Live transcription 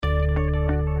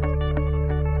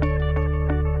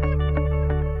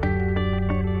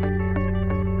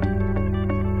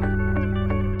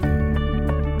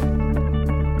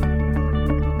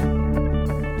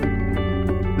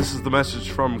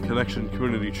message from Connection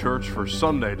Community Church for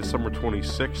Sunday, December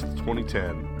 26th,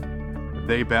 2010.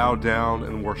 They bowed down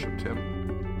and worshiped him.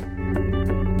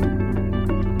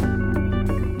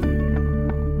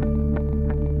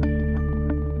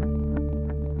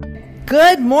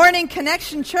 Good morning,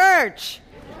 Connection Church.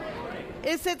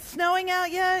 Is it snowing out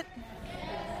yet?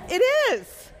 It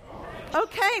is.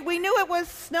 Okay, we knew it was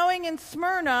snowing in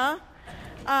Smyrna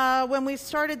when we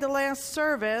started the last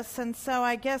service, and so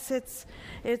I guess it's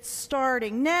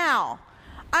starting. Now,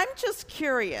 I'm just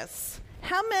curious,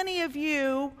 how many of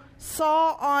you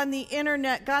saw on the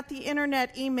internet, got the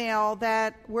internet email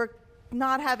that we're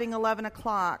not having 11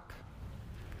 o'clock?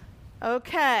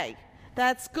 Okay,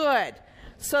 that's good.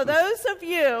 So those of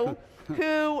you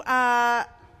who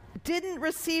didn't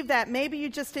receive that, maybe you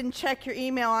just didn't check your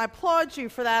email. I applaud you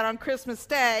for that on Christmas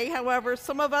Day. However,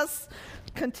 some of us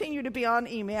continue to be on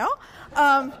email.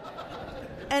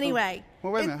 Anyway.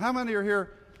 Well, wait a minute. How many are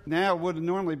here now would have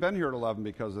normally been here at 11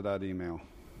 because of that email?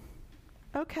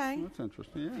 Okay. That's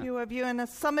interesting, yeah. A few of you. And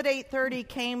some at 8:30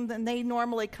 came, and they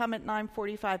normally come at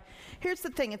 9:45. Here's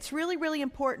the thing. It's really, really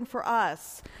important for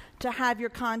us to have your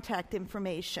contact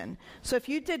information. So if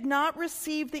you did not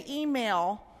receive the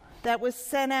email that was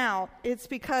sent out, it's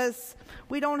because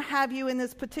we don't have you in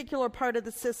this particular part of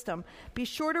the system. Be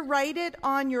sure to write it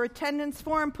on your attendance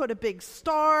form, put a big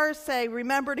star, say,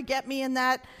 remember to get me in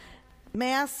that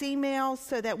mass email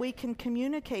so that we can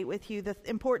communicate with you the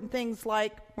important things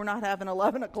like we're not having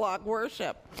 11 o'clock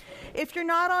worship. If you're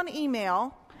not on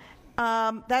email,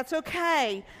 that's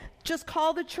okay. Just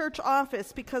call the church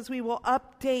office because we will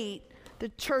update the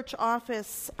church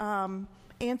office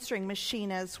answering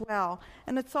machine as well.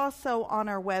 And it's also on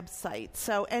our website.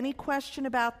 So any question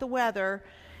about the weather,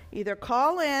 either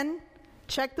call in,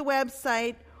 check the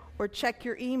website, or check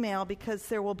your email because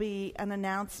there will be an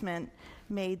announcement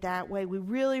made that way. We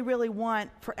really, really want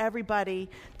for everybody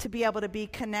to be able to be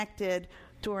connected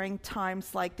during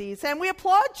times like these. And we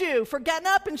applaud you for getting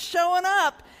up and showing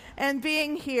up and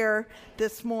being here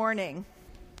this morning.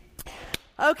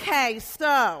 Okay,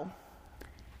 so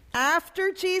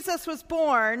after Jesus was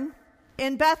born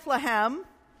in Bethlehem,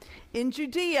 in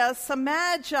Judea, some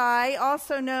magi,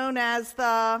 also known as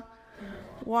the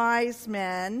wise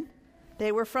men,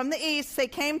 they were from the east. They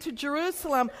came to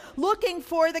Jerusalem looking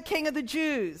for the King of the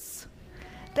Jews.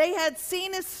 They had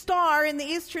seen his star in the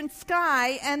eastern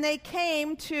sky, and they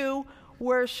came to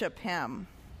worship him.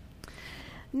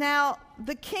 Now,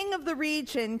 the king of the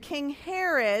region, King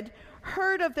Herod,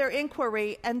 heard of their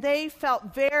inquiry, and he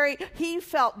felt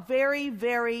very,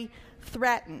 very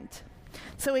threatened.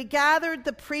 So he gathered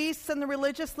the priests and the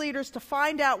religious leaders to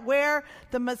find out where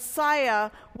the Messiah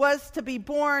was to be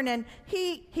born, and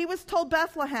he was told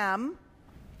Bethlehem,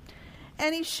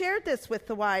 and he shared this with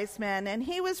the wise men, and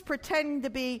he was pretending to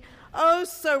be oh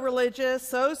so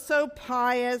religious, oh so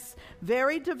pious,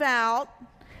 very devout.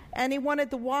 And he wanted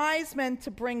the wise men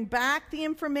to bring back the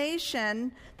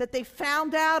information that they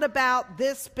found out about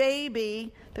this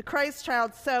baby, the Christ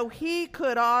child, so he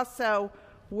could also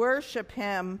worship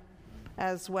him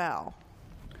as well.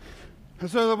 And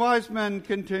so the wise men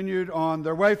continued on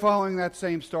their way, following that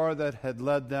same star that had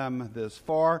led them this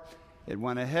far. It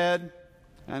went ahead,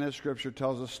 and as Scripture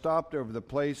tells us, stopped over the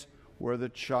place where the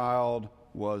child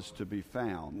was to be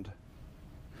found.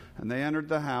 And they entered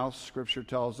the house, Scripture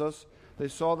tells us. They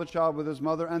saw the child with his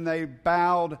mother, and they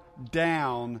bowed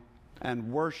down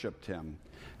and worshiped him.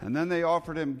 And then they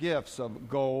offered him gifts of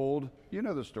gold, you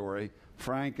know the story,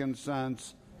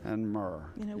 frankincense, and myrrh.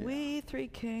 We three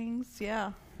kings,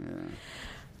 yeah.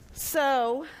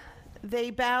 So they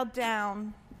bowed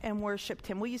down and worshiped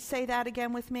him. Will you say that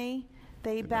again with me?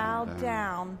 They bowed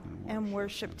down and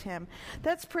worshiped him.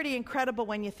 That's pretty incredible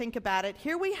when you think about it.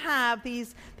 Here we have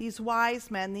these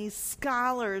wise men, these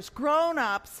scholars,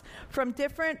 grown-ups from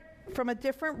a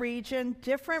different region,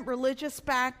 different religious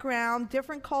background,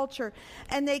 different culture,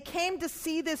 and they came to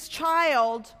see this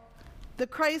child, the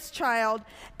Christ child,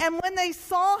 and when they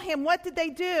saw him, what did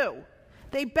they do?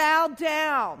 They bowed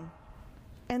down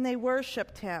and they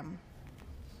worshiped him.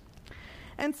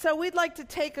 And so we'd like to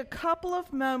take a couple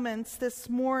of moments this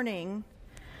morning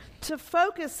to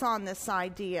focus on this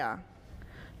idea,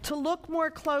 to look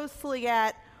more closely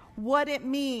at what it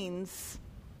means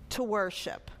to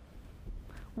worship.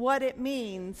 What it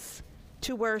means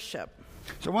to worship.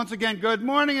 So once again, good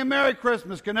morning and Merry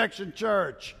Christmas, Connection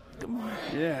Church. Good morning.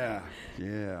 Yeah.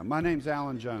 My name's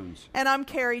Alan Jones. And I'm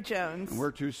Carrie Jones. And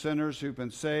we're two sinners who've been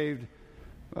saved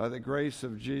by the grace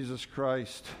of Jesus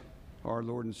Christ, our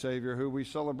Lord and Savior, who we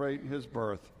celebrate his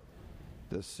birth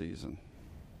this season.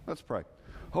 Let's pray.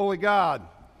 Holy God,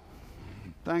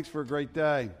 thanks for a great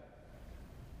day.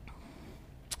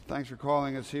 Thanks for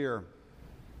calling us here,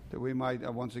 that we might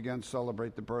once again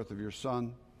celebrate the birth of your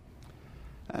Son.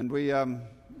 And we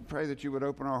pray that you would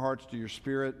open our hearts to your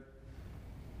Spirit,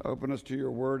 open us to your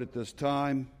word at this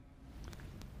time.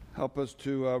 Help us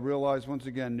to realize once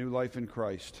again new life in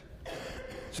Christ.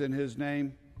 It's in his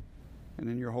name and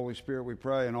in your Holy Spirit we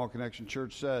pray, and all Connection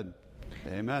Church said,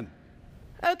 amen.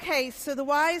 Okay, so the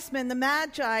wise men, the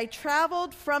Magi,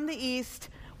 traveled from the east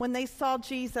when they saw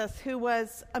Jesus, who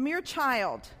was a mere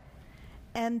child,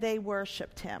 and they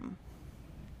worshiped him.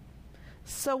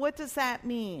 So what does that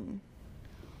mean?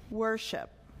 Worship.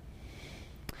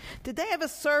 Did they have a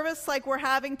service like we're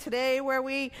having today where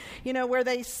where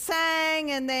they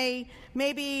sang and they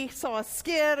maybe saw a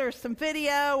skit or some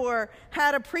video or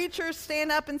had a preacher stand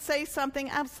up and say something?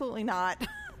 Absolutely not.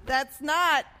 That's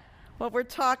not what we're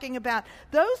talking about.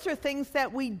 Those are things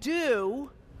that we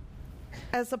do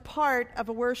as a part of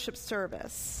a worship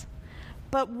service.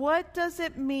 But what does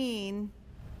it mean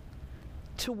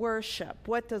to worship?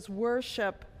 What does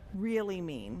worship really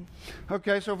mean?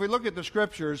 Okay, so if we look at the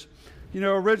scriptures,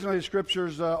 originally the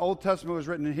scriptures, Old Testament was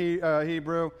written in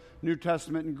Hebrew, New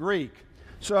Testament in Greek.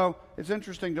 So it's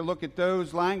interesting to look at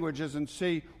those languages and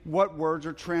see what words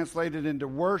are translated into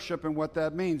worship and what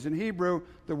that means. In Hebrew,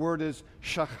 the word is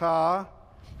shachah,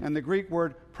 and the Greek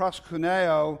word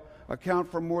proskuneo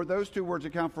those two words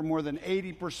account for more than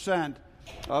 80%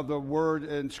 of the word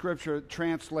in Scripture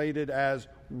translated as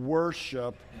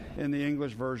worship in the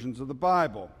English versions of the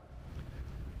Bible.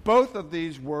 Both of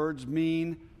these words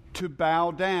mean to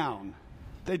bow down.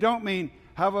 They don't mean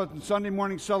have a Sunday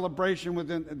morning celebration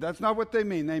within. That's not what they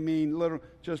mean. They mean literally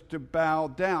just to bow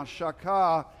down.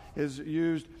 Shakah is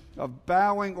used of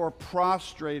bowing or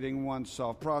prostrating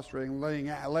oneself, laying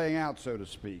out, so to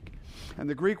speak. And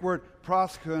the Greek word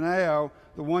proskuneo,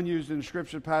 the one used in the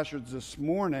scripture passage this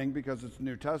morning, because it's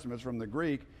New Testament, it's from the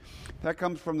Greek, that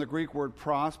comes from the Greek word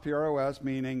pros, P-R-O-S,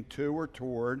 meaning to or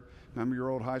toward. Remember your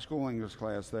old high school English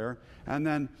class there. And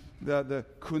then the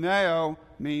kuneo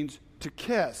means to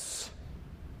kiss.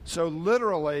 So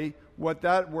literally, what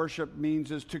that worship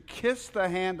means is to kiss the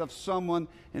hand of someone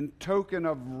in token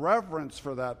of reverence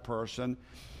for that person.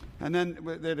 And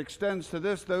then it extends to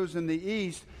this. Those in the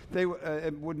East,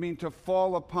 it would mean to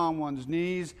fall upon one's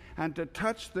knees and to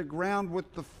touch the ground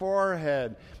with the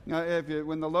forehead. Now,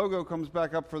 when the logo comes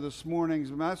back up for this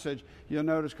morning's message, you'll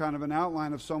notice kind of an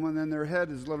outline of someone, and their head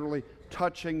is literally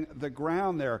touching the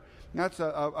ground there. That's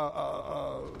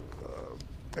a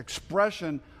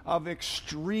expression of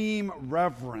extreme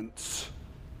reverence,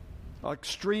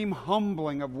 extreme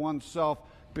humbling of oneself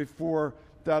before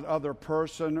that other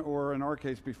person, or in our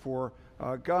case, before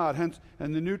God. Hence,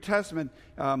 in the New Testament,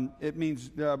 it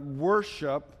means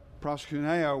worship,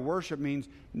 proskuneo, worship means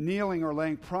kneeling or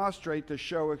laying prostrate to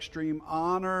show extreme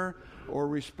honor or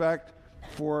respect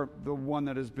for the one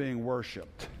that is being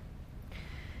worshipped.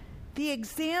 The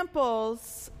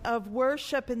examples of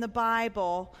worship in the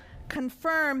Bible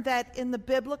confirm that in the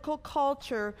biblical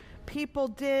culture, people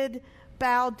did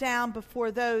bow down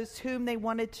before those whom they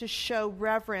wanted to show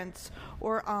reverence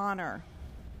or honor.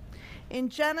 In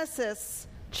Genesis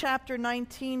chapter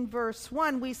 19, verse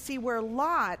 1, we see where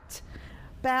Lot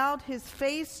bowed his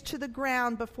face to the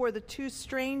ground before the two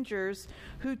strangers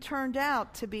who turned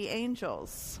out to be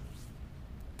angels.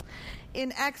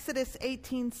 In Exodus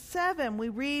 18:7, we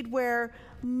read where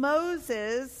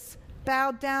Moses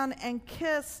bowed down and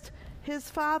kissed his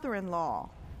father-in-law.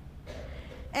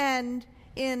 And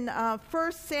in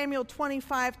 1 Samuel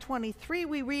 25:23,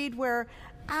 we read where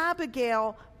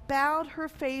Abigail bowed her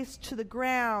face to the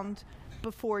ground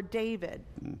before David.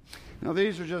 Now,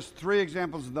 these are just three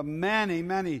examples of the many,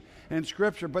 many in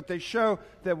Scripture, but they show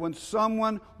that when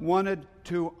someone wanted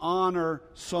to honor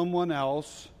someone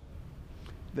else,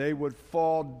 they would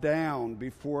fall down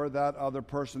before that other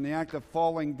person. The act of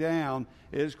falling down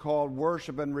is called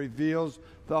worship and reveals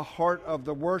the heart of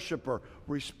the worshiper,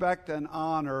 respect and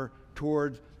honor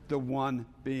towards the one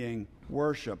being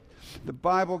worshipped. The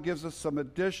Bible gives us some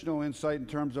additional insight in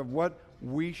terms of what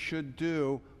we should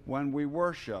do when we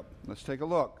worship. Let's take a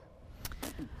look.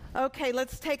 Okay,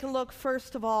 let's take a look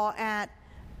first of all at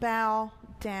bow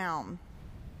down.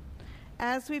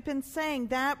 As we've been saying,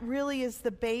 that really is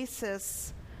the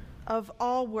basis of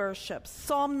all worship.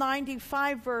 Psalm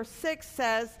 95 verse 6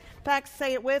 says, in fact,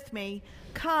 say it with me,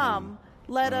 "Come,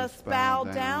 let us bow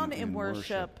down in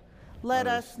worship. Let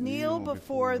us kneel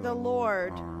before the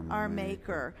Lord, our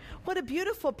Maker." What a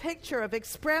beautiful picture of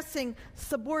expressing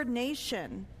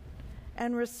subordination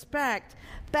and respect.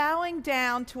 Bowing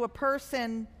down to a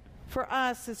person for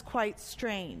us is quite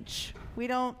strange. We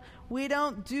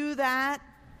don't do that,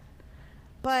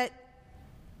 but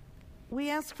we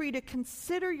ask for you to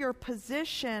consider your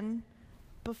position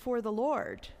before the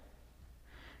Lord.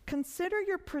 Consider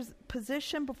your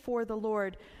position before the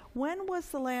Lord. When was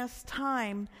the last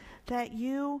time that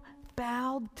you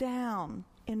bowed down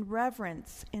in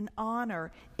reverence, in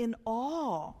honor, in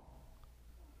awe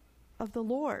of the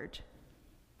Lord?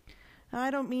 Now, I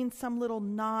don't mean some little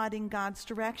nod in God's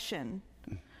direction,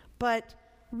 but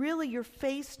really your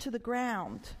face to the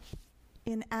ground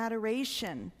in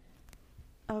adoration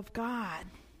of God.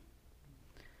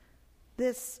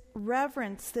 This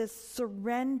reverence, this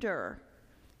surrender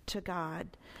to God.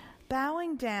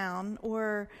 Bowing down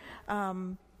or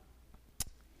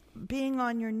being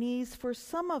on your knees for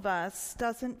some of us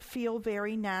doesn't feel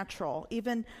very natural,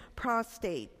 even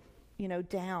prostrate,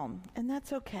 down. And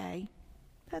that's okay.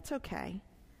 That's okay.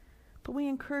 But we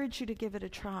encourage you to give it a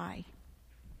try.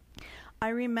 I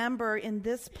remember in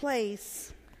this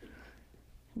place,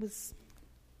 it was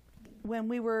when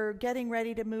we were getting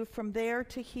ready to move from there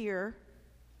to here,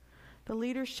 the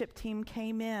leadership team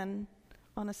came in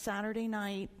on a Saturday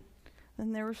night,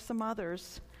 and there were some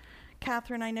others.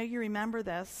 Catherine, I know you remember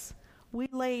this. We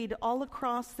laid all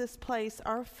across this place,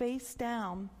 our face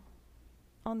down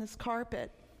on this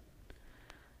carpet.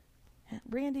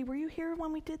 Randy, were you here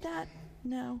when we did that?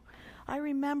 No. I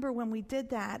remember when we did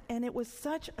that, and it was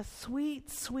such a sweet,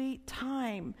 sweet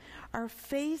time. Our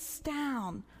face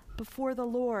down before the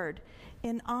Lord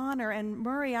in honor. And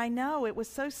Murray, I know it was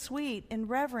so sweet in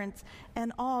reverence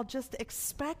and all, just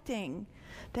expecting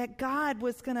that God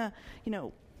was going to,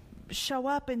 show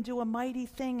up and do a mighty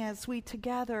thing as we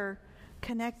together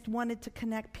wanted to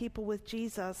connect people with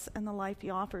Jesus and the life he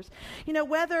offers.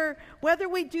 Whether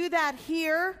we do that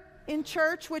here in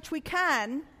church, which we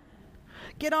can,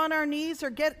 get on our knees or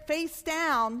get face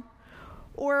down,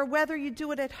 or whether you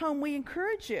do it at home, we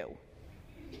encourage you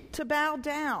to bow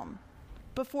down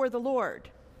before the Lord,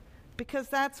 because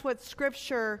that's what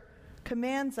Scripture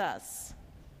commands us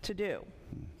to do.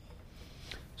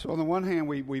 So on the one hand,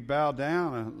 we bow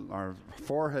down, our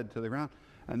forehead to the ground,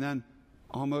 and then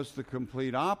almost the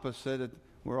complete opposite,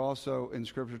 we're also in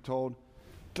Scripture told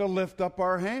to lift up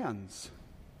our hands.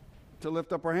 To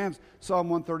lift up our hands. Psalm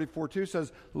 134:2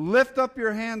 says, "Lift up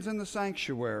your hands in the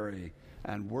sanctuary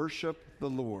and worship the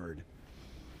Lord."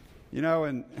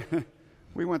 And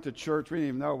we went to church. We didn't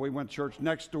even know. We went to church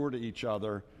next door to each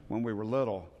other when we were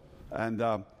little. And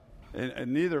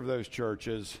in neither of those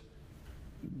churches,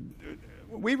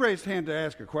 we raised hand to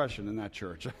ask a question in that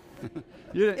church.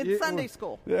 In Sunday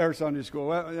school. Or Sunday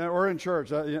school. Or in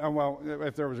church.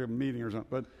 If there was a meeting or something.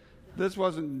 But this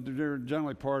wasn't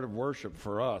generally part of worship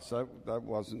for us. That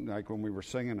wasn't like when we were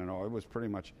singing and all. It was pretty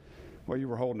much, you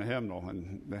were holding a hymnal,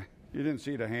 and you didn't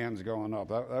see the hands going up.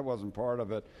 That wasn't part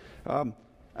of it.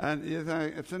 And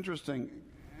it's interesting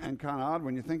and kind of odd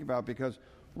when you think about it, because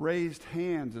raised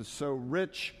hands is so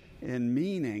rich in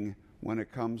meaning when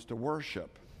it comes to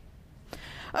worship.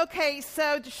 Okay,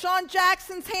 so Deshaun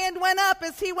Jackson's hand went up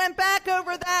as he went back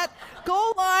over that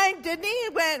goal line, didn't he? He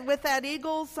went with that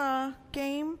Eagles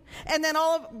game. And then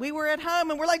we were at home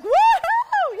and we're like,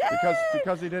 woohoo! Yay!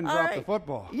 Because he didn't drop the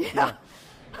football. Yeah.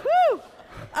 Woo!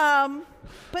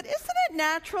 But isn't it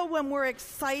natural when we're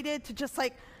excited to just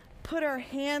put our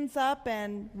hands up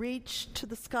and reach to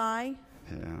the sky?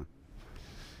 Yeah.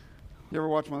 You ever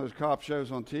watch one of those cop shows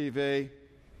on TV?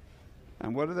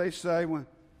 And what do they say when...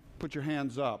 Put your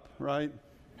hands up, right?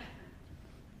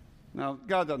 Now,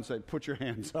 God doesn't say put your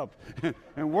hands up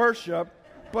and worship,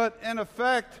 but in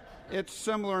effect, it's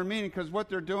similar in meaning, because what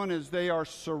they're doing is they are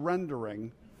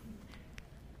surrendering,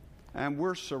 and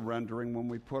we're surrendering when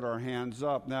we put our hands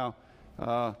up. Now,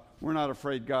 we're not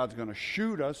afraid God's going to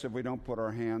shoot us if we don't put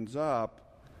our hands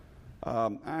up.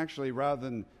 Actually, rather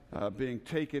than being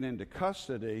taken into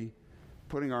custody,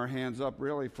 putting our hands up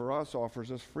really for us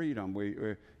offers us freedom.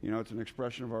 We it's an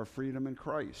expression of our freedom in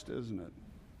Christ, isn't it?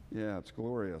 Yeah, it's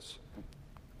glorious.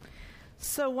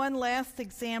 So one last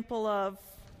example of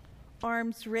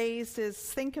arms raised is,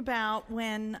 think about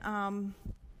when,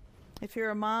 if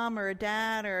you're a mom or a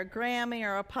dad or a Grammy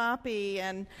or a Poppy,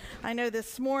 and I know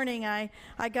this morning I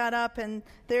got up and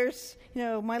there's,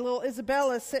 my little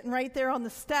Isabella sitting right there on the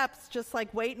steps just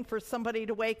waiting for somebody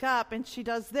to wake up, and she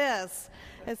does this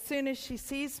as soon as she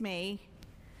sees me.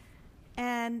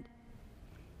 And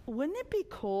wouldn't it be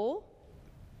cool?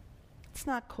 It's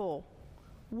not cool.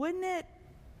 Wouldn't it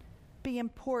be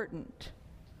important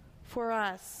for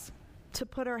us to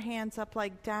put our hands up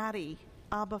like Daddy,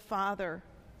 Abba Father?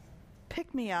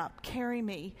 Pick me up, carry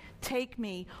me, take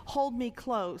me, hold me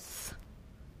close.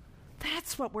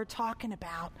 That's what we're talking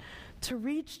about. To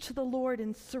reach to the Lord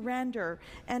and surrender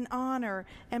and honor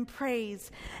and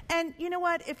praise. And you know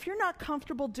what? If you're not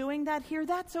comfortable doing that here,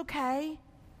 that's okay.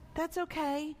 That's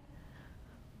okay.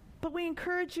 But we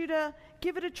encourage you to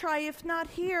give it a try, if not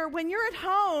here. When you're at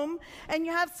home and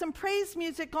you have some praise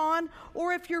music on,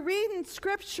 or if you're reading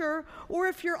scripture, or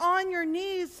if you're on your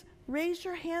knees, raise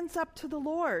your hands up to the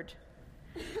Lord.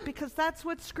 Because that's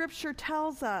what scripture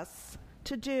tells us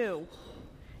to do.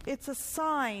 It's a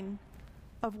sign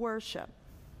of worship.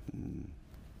 And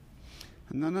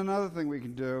then another thing we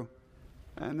can do,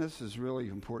 and this is really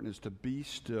important, is to be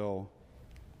still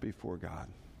before God.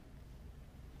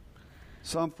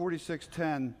 Psalm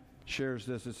 46:10 shares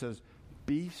this. It says,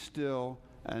 "Be still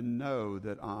and know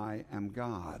that I am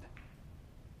God."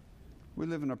 We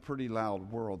live in a pretty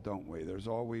loud world, don't we? There's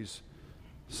always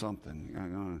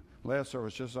something. Last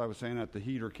service, just as I was saying that, the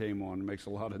heater came on. It makes a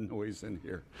lot of noise in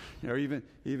here.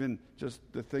 Even just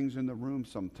the things in the room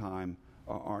sometime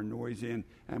are noisy,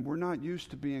 and we're not used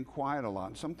to being quiet a lot.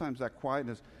 And sometimes that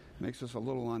quietness makes us a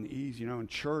little uneasy. In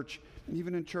church,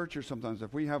 even in church here sometimes,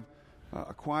 if we have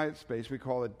a quiet space, we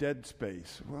call it dead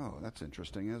space. Whoa, that's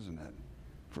interesting, isn't it?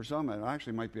 For some, it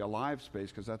actually might be a live space,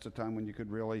 because that's a time when you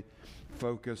could really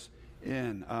focus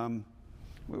in.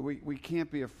 We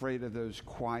can't be afraid of those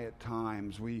quiet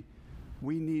times. We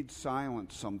need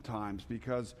silence sometimes,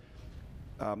 because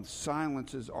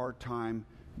silence is our time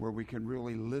where we can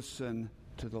really listen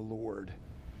to the Lord.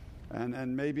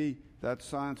 And maybe that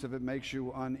silence, if it makes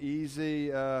you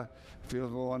uneasy, feels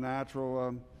a little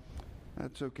unnatural,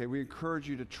 that's okay. We encourage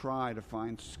you to try to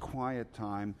find quiet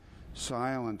time.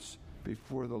 Silence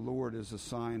before the Lord is a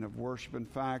sign of worship. In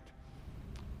fact,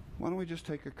 why don't we just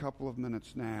take a couple of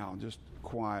minutes now, just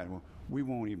quiet. Well, we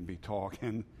won't even be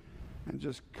talking, and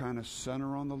just kind of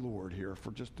center on the Lord here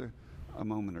for just a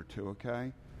moment or two,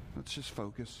 okay? Let's just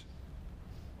focus.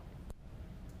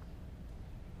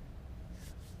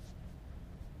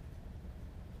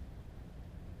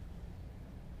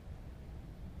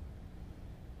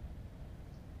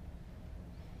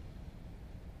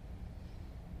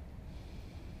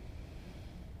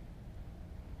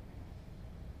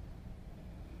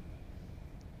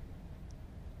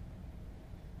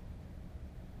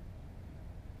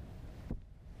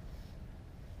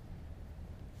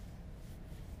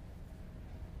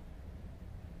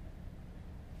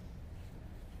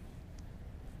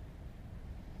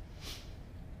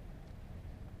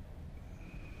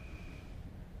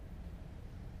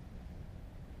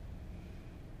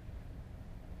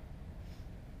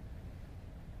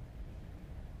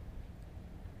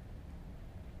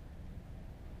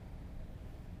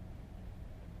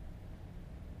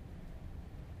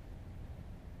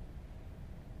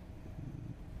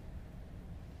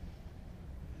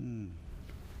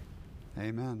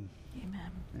 Amen.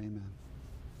 Amen. Amen.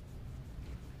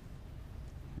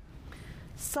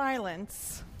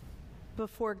 Silence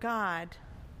before God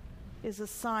is a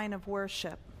sign of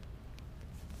worship.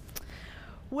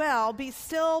 Well, be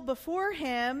still before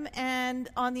Him, and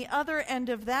on the other end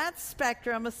of that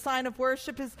spectrum, a sign of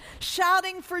worship is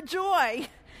shouting for joy.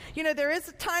 There is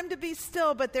a time to be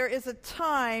still, but there is a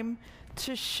time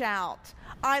to shout.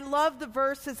 I love the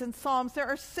verses in Psalms. There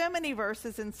are so many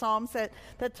verses in Psalms that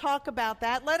talk about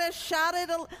that. Let us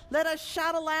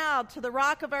shout aloud to the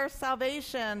rock of our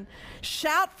salvation.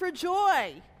 Shout for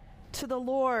joy to the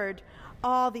Lord,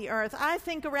 all the earth. I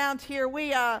think around here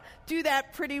we do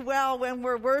that pretty well when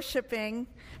we're worshiping,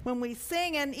 when we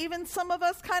sing, and even some of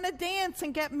us kind of dance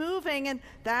and get moving, and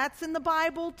that's in the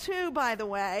Bible too, by the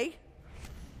way.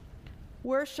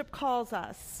 Worship calls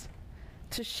us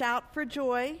to shout for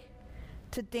joy,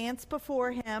 to dance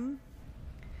before Him.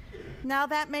 Now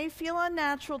that may feel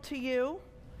unnatural to you,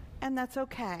 and that's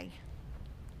okay.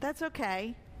 That's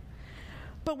okay.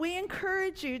 But we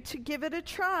encourage you to give it a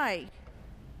try.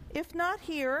 If not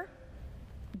here,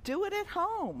 do it at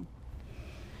home.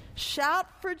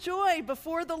 Shout for joy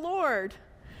before the Lord.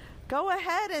 Go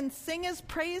ahead and sing His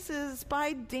praises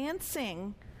by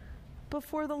dancing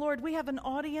before the Lord. We have an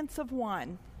audience of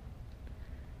one,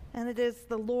 and it is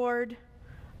the Lord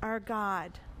our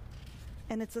God.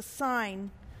 And it's a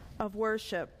sign of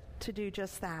worship to do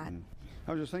just that.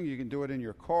 I was just thinking you can do it in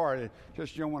your car.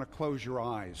 Just you don't want to close your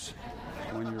eyes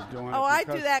when you're doing it. Oh, I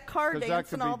do that car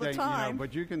dancing all the time.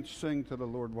 But you can sing to the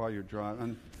Lord while you're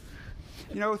driving.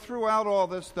 Throughout all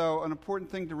this, though, an important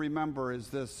thing to remember is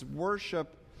this: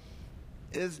 worship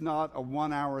is not a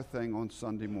 1-hour thing on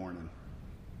Sunday morning.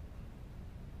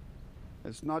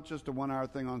 It's not just a 1-hour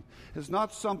thing it's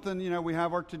not something, we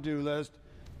have our to-do list.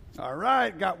 All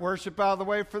right, got worship out of the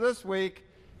way for this week.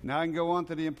 Now I can go on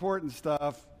to the important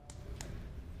stuff.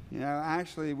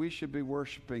 Actually, we should be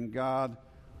worshiping God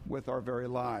with our very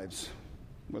lives,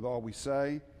 with all we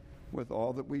say, with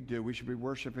all that we do. We should be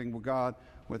worshiping God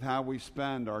with how we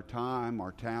spend our time,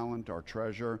 our talent, our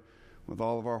treasure, with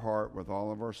all of our heart, with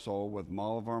all of our soul, with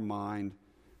all of our mind,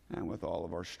 and with all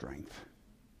of our strength.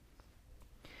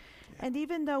 And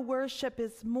even though worship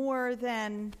is more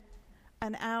than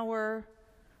an hour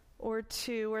or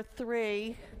 2 or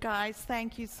 3, guys,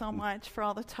 thank you so much for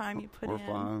all the time you put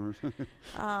in.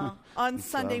 5 on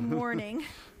Sunday morning.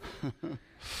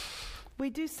 We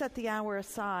do set the hour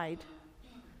aside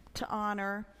to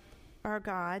honor our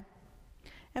God.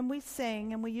 And we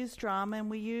sing, and we use drama, and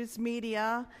we use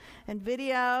media and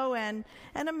video and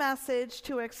a message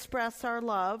to express our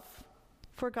love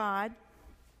for God.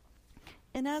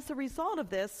 And as a result of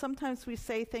this, sometimes we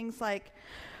say things like,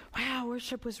 wow,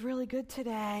 worship was really good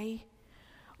today.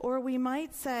 Or we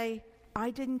might say, I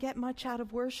didn't get much out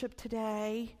of worship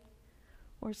today,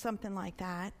 or something like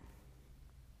that.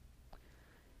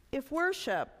 If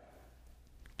worship,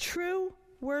 true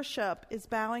worship, is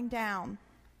bowing down,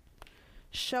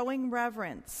 showing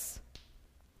reverence,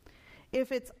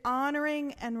 if it's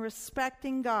honoring and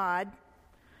respecting God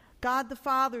the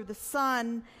Father, the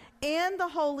Son, and the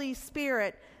Holy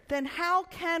Spirit, then how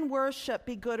can worship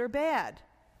be good or bad?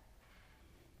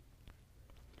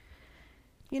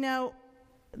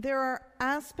 There are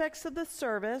aspects of the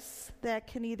service that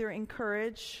can either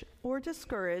encourage or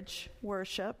discourage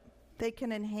worship. They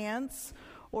can enhance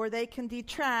or they can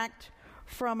detract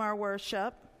from our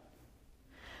worship.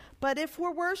 But if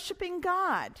we're worshiping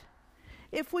God,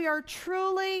 if we are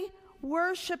truly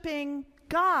worshiping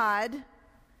God,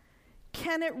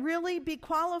 can it really be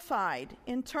qualified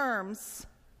in terms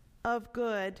of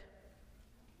good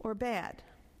or bad?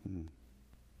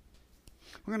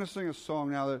 We're going to sing a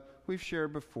song now that we've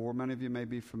shared before. Many of you may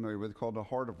be familiar with, called The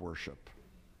Heart of Worship.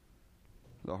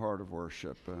 The Heart of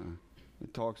Worship.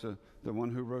 It talks of the one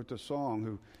who wrote the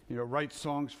song, who writes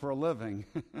songs for a living.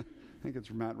 I think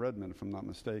it's Matt Redman, if I'm not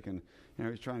mistaken.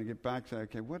 He's trying to get back to,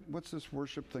 okay, what's this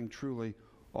worship thing truly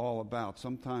all about?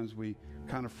 Sometimes we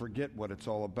kind of forget what it's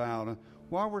all about.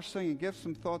 While we're singing, give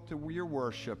some thought to your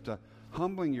worship, to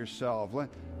humbling yourself,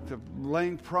 to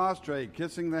laying prostrate,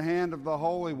 kissing the hand of the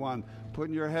Holy One,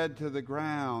 putting your head to the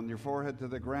ground, your forehead to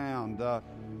the ground.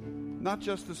 Not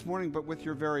just this morning, but with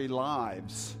your very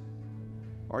lives.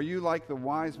 Are you like the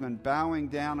wise men, bowing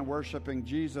down and worshiping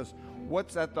Jesus?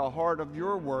 What's at the heart of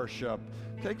your worship?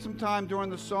 Take some time during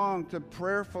the song to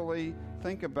prayerfully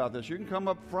think about this. You can come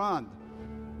up front,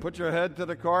 put your head to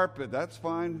the carpet. That's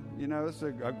fine. This is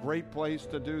a great place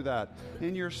to do that.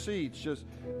 In your seats,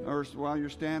 or while you're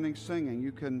standing singing,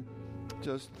 you can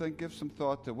just give some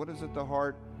thought to what is at the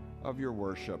heart of your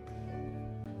worship.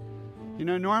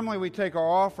 Normally we take our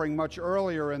offering much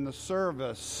earlier in the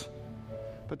service.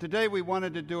 But today we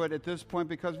wanted to do it at this point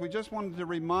because we just wanted to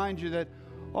remind you that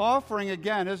offering,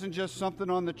 again, isn't just something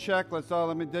on the checklist. Oh,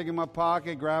 let me dig in my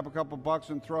pocket, grab a couple bucks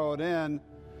and throw it in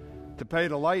to pay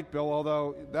the light bill,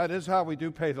 although that is how we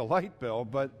do pay the light bill.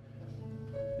 But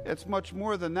it's much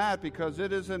more than that because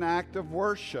it is an act of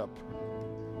worship.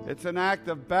 It's an act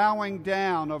of bowing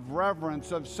down, of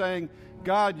reverence, of saying,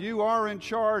 God, you are in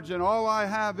charge and all I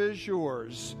have is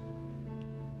yours.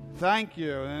 Thank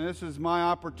you. And this is my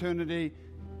opportunity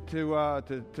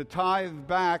to tithe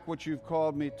back what you've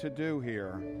called me to do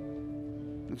here.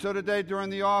 And so today during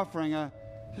the offering,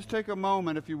 just take a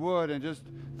moment, if you would, and just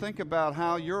think about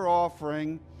how you're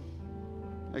offering,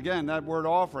 again, that word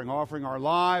offering our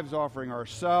lives, offering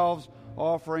ourselves,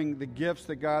 offering the gifts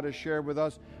that God has shared with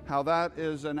us, how that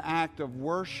is an act of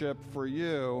worship for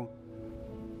you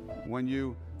when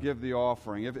you give the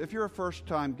offering. If you're a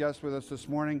first-time guest with us this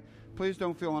morning, please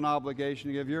don't feel an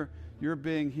obligation to give. Your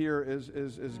being here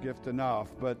is gift enough.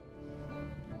 But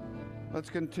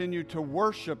let's continue to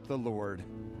worship the Lord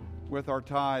with our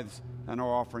tithes and our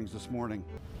offerings this morning.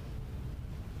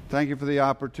 Thank you for the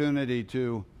opportunity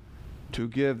to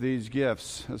give these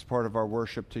gifts as part of our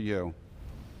worship to you.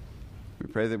 We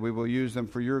pray that we will use them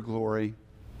for your glory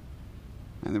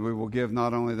and that we will give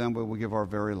not only them, but we'll give our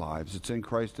very lives. It's in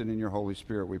Christ and in your Holy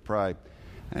Spirit we pray.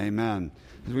 Amen.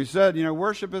 As we said,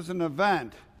 worship is an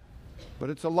event, but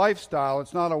it's a lifestyle.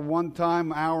 It's not a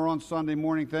one-time hour on Sunday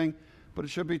morning thing, but it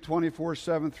should be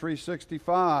 24/7,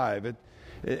 365.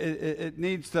 It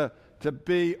needs to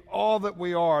be all that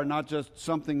we are, not just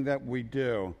something that we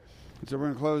do. And so we're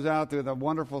going to close out with a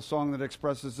wonderful song that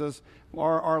expresses this.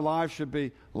 Our lives should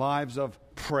be lives of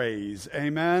praise.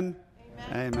 Amen?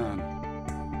 Amen. Amen.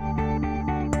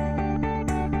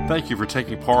 Thank you for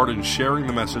taking part in sharing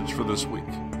the message for this week.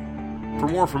 For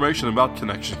more information about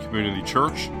Connection Community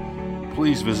Church,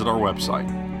 please visit our website,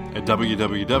 at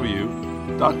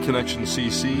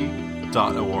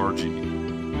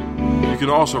www.connectioncc.org. You can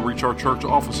also reach our church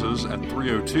offices at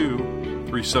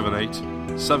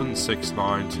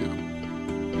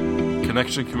 302-378-7692.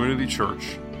 Connection Community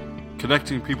Church,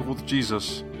 connecting people with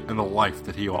Jesus and the life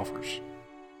that He offers.